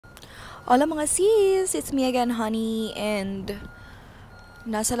Hola mga sis! It's me again, honey. And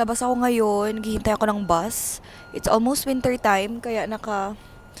nasa labas ako ngayon. Naghihintay ako ng bus. It's almost winter time, kaya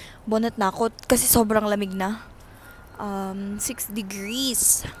naka-bonnet na ako kasi sobrang lamig na. 6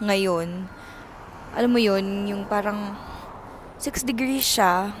 degrees ngayon. Alam mo yun, yung parang 6 degrees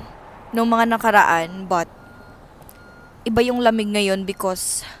siya nung mga nakaraan, but iba yung lamig ngayon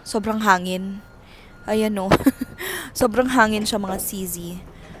because sobrang hangin. Ayan no. Sobrang hangin siya mga CZ.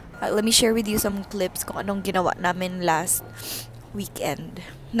 Let me share with you some clips kung anong ginawa namin last weekend.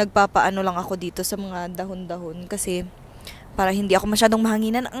 Nagpapaano lang ako dito sa mga dahon-dahon kasi para hindi ako masyadong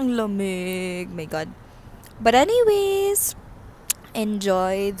mahanginan. Ang lamig. My God. But anyways,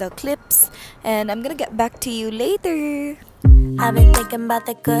 enjoy the clips and I'm gonna get back to you later. I've been thinking about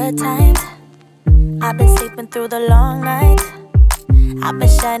the good times. I've been sleeping through the long nights. I've been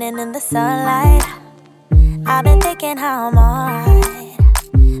shining in the sunlight. I've been thinking how I'm alright.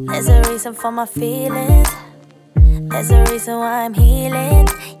 There's a reason for my feelings. There's a reason why I'm healing.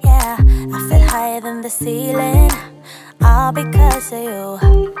 Yeah, I feel higher than the ceiling. All because of you.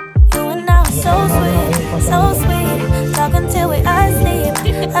 You and I are so sweet, so sweet. Talking till we asleep,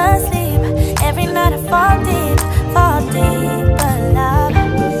 asleep. Every night I fall deep, but love,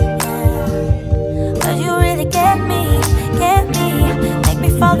 yeah. But you really get me, make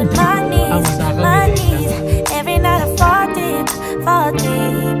me fall to my knees, my knees. Every night I fall deep,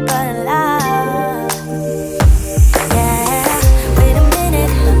 but love, yeah. Wait a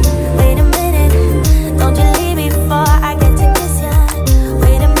minute, don't you leave me before I get to kiss ya.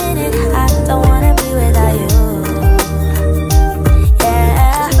 Wait a minute, I don't wanna be without you.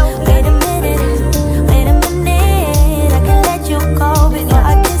 Yeah, wait a minute, I can let you go before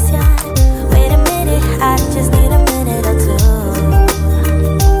I kiss ya. Wait a minute, I just need a minute or two.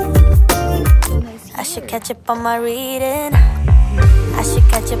 I should catch up on my reading, I should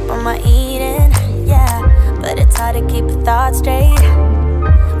catch up on my eating, yeah. But it's hard to keep the thoughts straight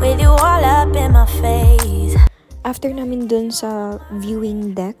with you all up in my face. After namin dun sa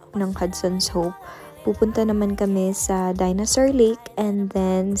viewing deck ng Hudson's Hope, pupunta naman kami sa Dinosaur Lake and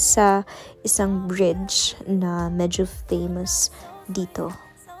then sa isang bridge na medyo famous dito.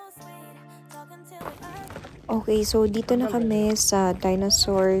 Okay, so dito na kami sa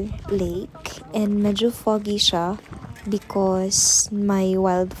Dinosaur Lake and medyo foggy siya because may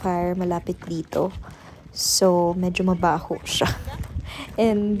wildfire malapit dito. So, medyo mabaho siya.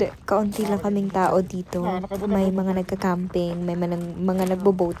 And kaunti lang kaming tao dito. May mga nagka-camping, may mga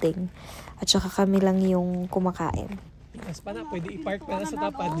nagbo-boating. At saka kami lang yung kumakain. Mas pa na, pwede i-park pa na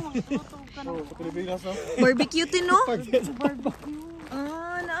sa tapad. Barbecue din, no?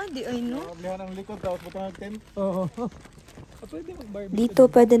 Di ay, no? Dito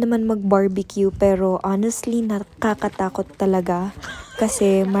pwede naman mag-barbecue pero honestly nakakatakot talaga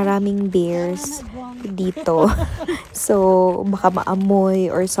kasi maraming bears dito. So baka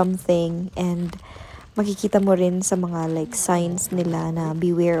maamoy or something and makikita mo rin sa mga like signs nila na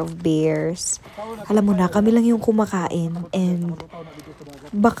beware of bears. Alam mo na, kami lang yung kumakain and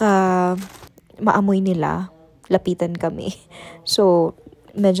baka maamoy nila, lapitan kami. So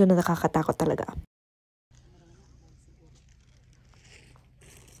medyo na nakakatakot talaga.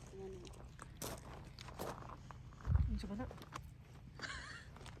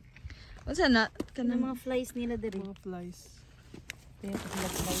 Unsa na kanang mga flies nila diri. Mga flies.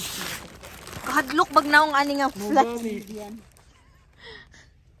 kahadlok bag naong ani nga flies.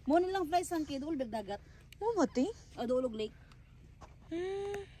 Mo nilang flies ang kidul dagdagat. Mo mati? O dulog lake.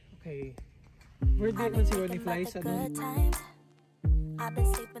 Okay. Where did man si Ronnie flies? Good times. I've been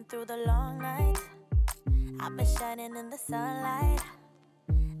sleeping through the long nights. I've been shining in the sunlight.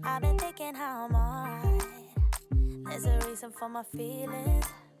 I've been thinking how I'm alright. There's a reason for my feelings.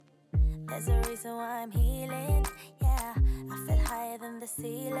 There's a reason why I'm healing. Yeah, I feel higher than the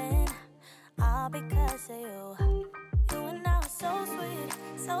ceiling. All because of you. You and I are so sweet,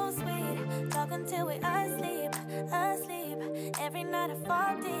 so sweet. Talking till we asleep, asleep. Every night I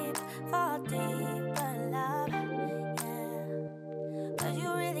fall deep, but love, yeah. But you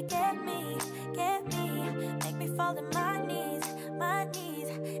really get me, make me fall to my knees, my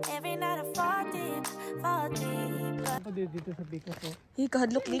knees. Every night I fall deep, Ako dito sa Bicas ko.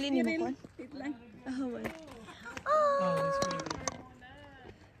 Kahadlok dili ni mo kon. Titlang. Ahaway. That's right.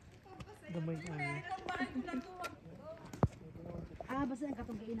 Gamay ka. Basta ang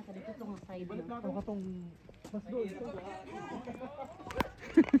katong giina ka dito tong side mo. Ako katong mas doon.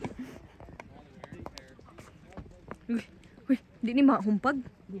 Uy, di ni mahumpag.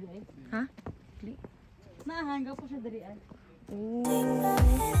 Dili ay. Ha? Mahangga po siya diri ay.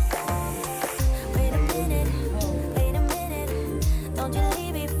 Wait a minute, don't you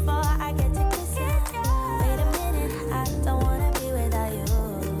leave before I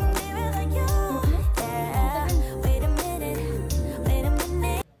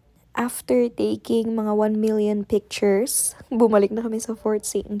after taking mga 1 million pictures, bumalik na kami sa Fort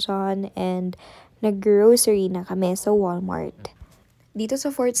St. John and nag-grocery na kami sa Walmart. Dito sa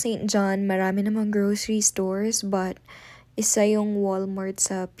Fort St. John, marami namang grocery stores but isa yung Walmart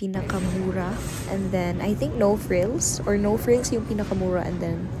sa pinakamura. And then, I think No Frills or No Frills yung pinakamura and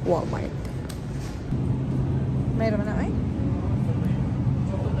then Walmart. Mayroon na ay?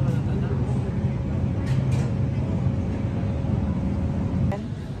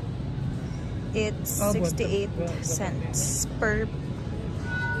 It's 68 cents per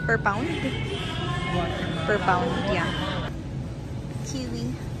pound. Per pound, yeah.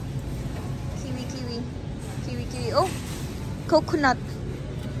 Kiwi. Oh, coconut.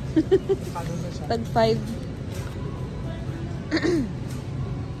 Tag 5.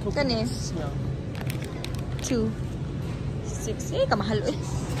 Kanis. 2. 6. Eh, kamahal eh.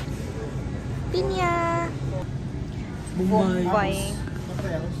 Pinya. Bombay.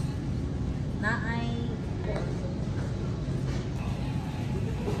 Naay.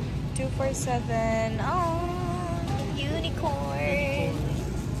 247. Oh, unicorn.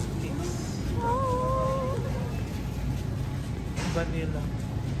 Oh. Vanilla.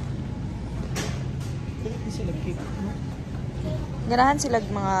 Hindi sila cake, no? Ganahan sila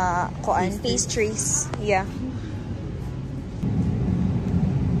mga kuan pastries. Yeah.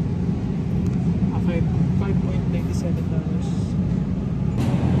 5.97 dollars.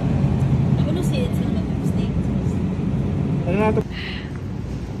 Ano siya? Sino mag-steak? Ano na ito?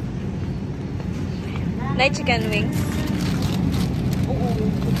 Night chicken wings. Oo.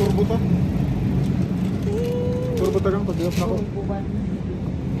 Turbo ta. Turbo ta kang pag-iop na ko.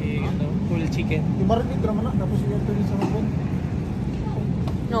 Full chicken. Imarinate naman na. Tapos yung ito sa hapon.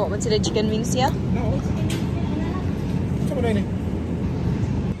 No, man sila chicken wings, yeah? No. Saan mo na yun eh?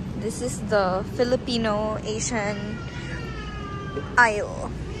 This is the Filipino Asian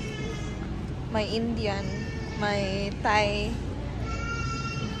aisle. May Indian, may Thai,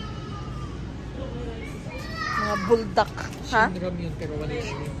 mga buldak. Ha? Shrimp yun, pero wala yung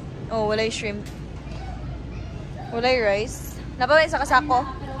shrimp. Oh, walay shrimp. Walay rice. Napawin sa kasako.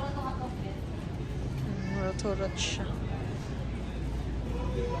 Turot siya.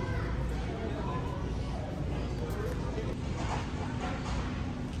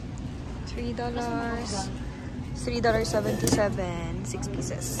 $3.77. 6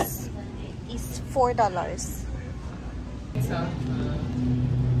 pieces. Is $4.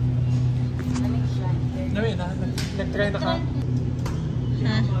 Nawin na, nag-try na ka.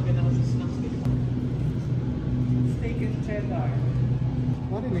 Steak and cheddar.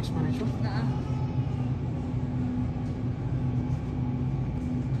 What an explanation?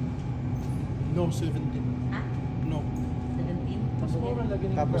 No, 17. Ha? No. 17? Mas mura lagi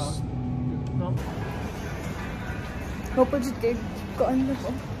ng Tapos, no? Kapag kay kaan na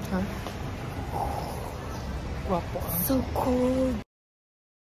po. Ha? Wapo ah. So cold.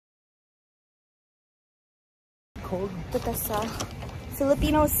 Cold. Punta sa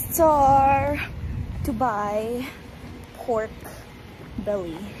Filipino store to buy pork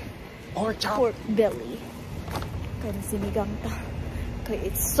belly. Or chop. Pork belly. Kaya sinigang ta. Kaya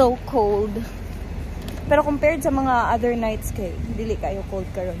it's so cold. Pero compared sa mga other nights kay dili kayo cold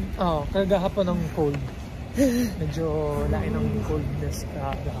karon. Oo, kagahapon ng cold. Medyo lain ng coldness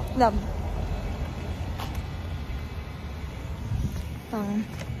kagahapon. Love.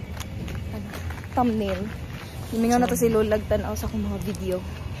 Thumbnail. Himingaw na to si Lola tanaw sa akong mga video.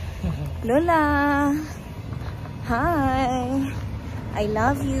 Lola! Hi! I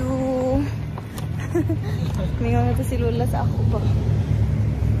love you! Himingaw na to si Lola sa ako ba?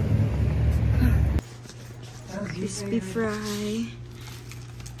 Crispy fry.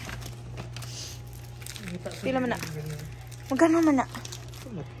 Pila man na? Magkano man na?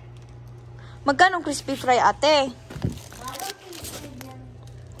 Magkano crispy fry ate?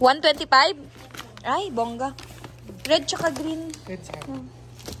 125? Ay, bongga. Red tsaka green. Red side.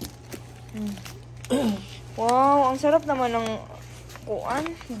 Wow, ang sarap naman ng kuan,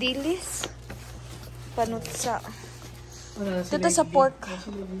 dilis. Panutsa. Dito sa pork.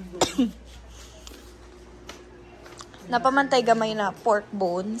 Napamantay gamay na pork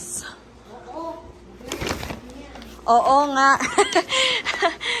bones. Oo nga.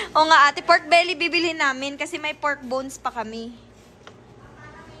 Oo nga, ate, pork belly bibilhin namin kasi may pork bones pa kami.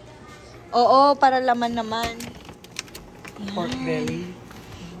 Oo, para laman naman. Pork belly.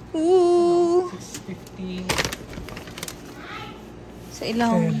 Ooh. 650. Sa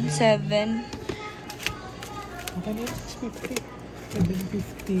ilang 7. Magkano yun? 650.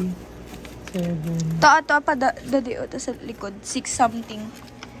 750. 7. Ta pa dadi o sa likod 6 something.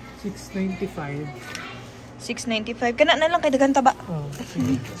 695. 695. Kana na lang kay dagan taba. Oh,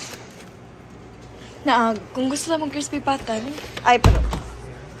 sige. Kung gusto lang mag crispy pata, ay, pero,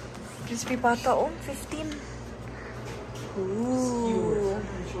 crispy pata, 15. Ooh.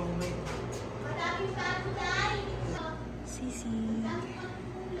 Sisi.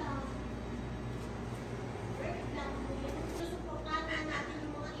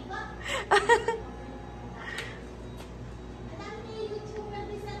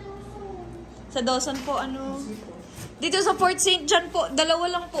 Sa Dawson po, ano? Dito sa Fort St. John po, dalawa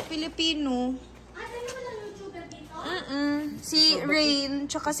lang po, Pilipino. Si Rain,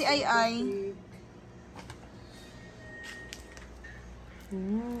 tsaka si Ai Ai.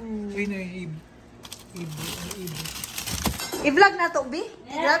 Uy, na yung I-vlog na to, Bi.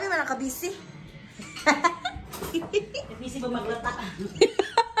 Grabe man ang kabisi. Busy ba maglata?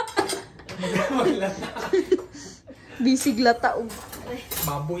 Busy glata.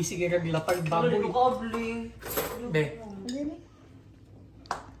 baboy, sige kag latag baboy. Be.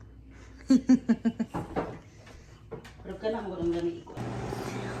 Pero ka na mo lang gani ko.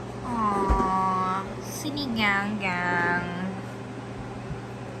 Aww, sinigang-gang.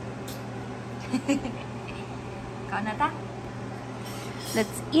 Kau na ta?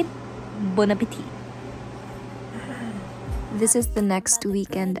 Let's eat. Bon appetit. This is the next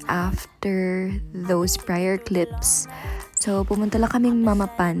weekend after those prior clips. So, pumunta lang kaming Mama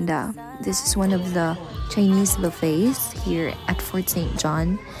Panda. This is one of the Chinese buffets here at Fort St.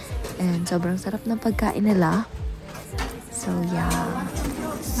 John. And sobrang sarap ng pagkain nila. So, yeah.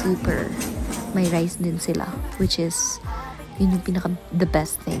 Super. May rice din sila. Which is, yun yung the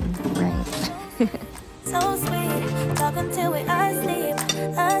best thing, right? So sweet, talk until we asleep,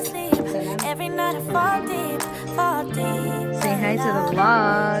 asleep. Every night I fall deep, fall deep. Say hi to the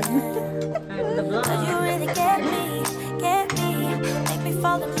vlog. Cause you really get me, make me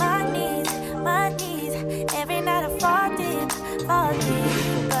fall to my knees, my knees. Every night I fall deep, but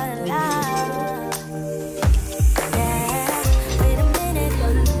alive. Yeah, wait a minute,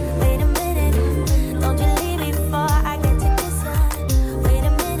 don't you leave me before I get to kiss you. Wait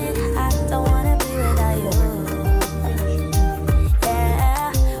a minute, I don't wanna be without you.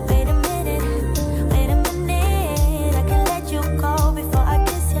 Yeah, wait a minute, I can let you go before I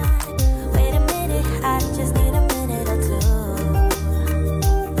kiss you. Wait a minute, I just need a minute or two.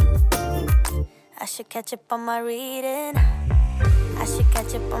 I should catch up on my reading, I should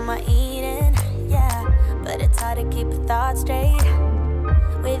catch up on my eating, yeah. But it's hard to keep a thought straight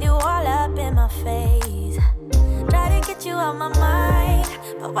with you all up in my face. Try to get you out my mind,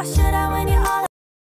 but why should I when you're all